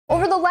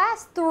the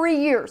last 3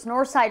 years,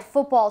 Northside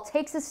football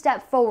takes a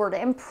step forward,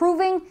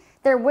 improving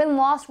their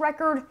win-loss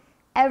record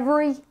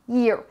every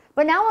year.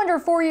 But now under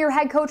four-year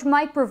head coach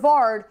Mike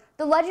Brevard,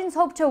 the Legends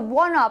hope to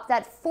one-up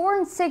that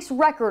 4-6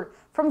 record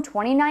from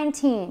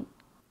 2019.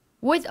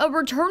 With a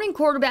returning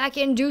quarterback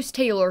in Deuce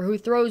Taylor, who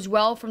throws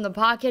well from the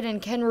pocket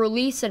and can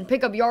release and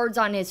pick up yards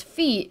on his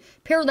feet,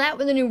 pair that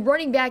with a new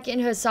running back in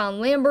Hassan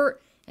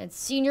Lambert and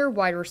senior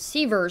wide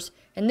receivers,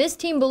 and this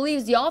team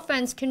believes the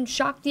offense can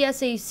shock the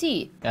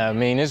SAC. I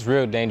mean, it's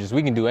real dangerous.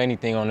 We can do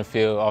anything on the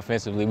field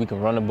offensively. We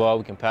can run the ball,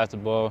 we can pass the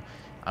ball.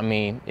 I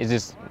mean, it's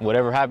just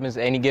whatever happens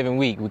any given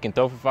week. We can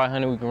throw for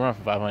 500, we can run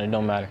for 500, it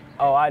don't matter.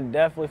 Oh, I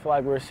definitely feel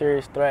like we're a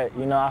serious threat.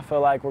 You know, I feel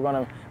like we're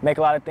going to make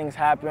a lot of things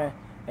happen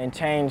and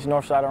change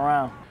Northside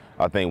around.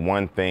 I think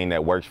one thing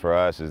that works for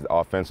us is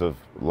offensive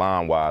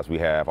line-wise. We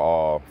have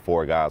all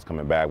 4 guys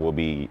coming back. We'll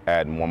be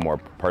adding one more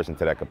person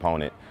to that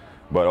component.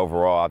 But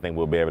overall, I think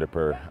we'll be able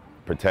to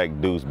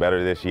protect Deuce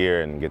better this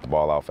year and get the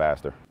ball out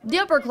faster. The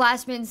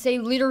upperclassmen say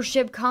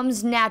leadership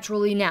comes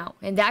naturally now,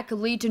 and that could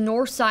lead to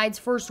Northside's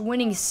first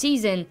winning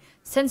season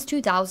since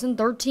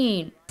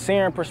 2013.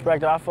 Senior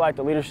perspective, I feel like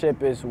the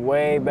leadership is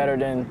way better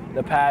than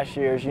the past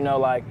years. You know,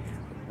 like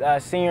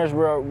seniors,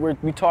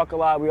 we talk a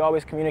lot, we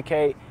always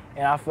communicate,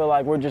 and I feel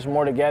like we're just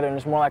more together, and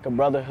it's more like a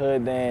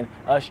brotherhood than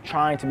us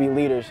trying to be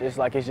leaders. It's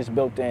like it's just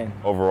built in.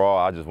 Overall,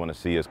 I just want to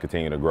see us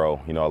continue to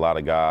grow. You know, a lot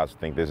of guys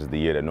think this is the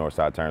year that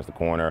Northside turns the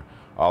corner.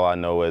 All I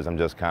know is I'm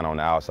just kind of on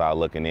the outside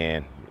looking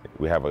in.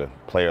 We have a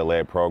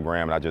player-led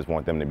program, and I just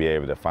want them to be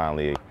able to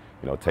finally, you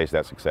know, taste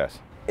that success.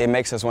 It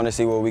makes us want to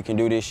see what we can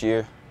do this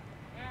year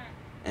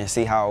and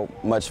see how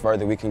much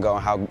further we can go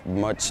and how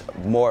much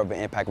more of an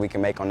impact we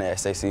can make on the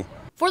SAC.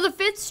 For the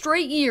 5th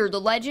straight year, the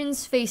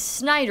Legends face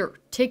Snyder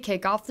to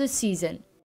kick off the season.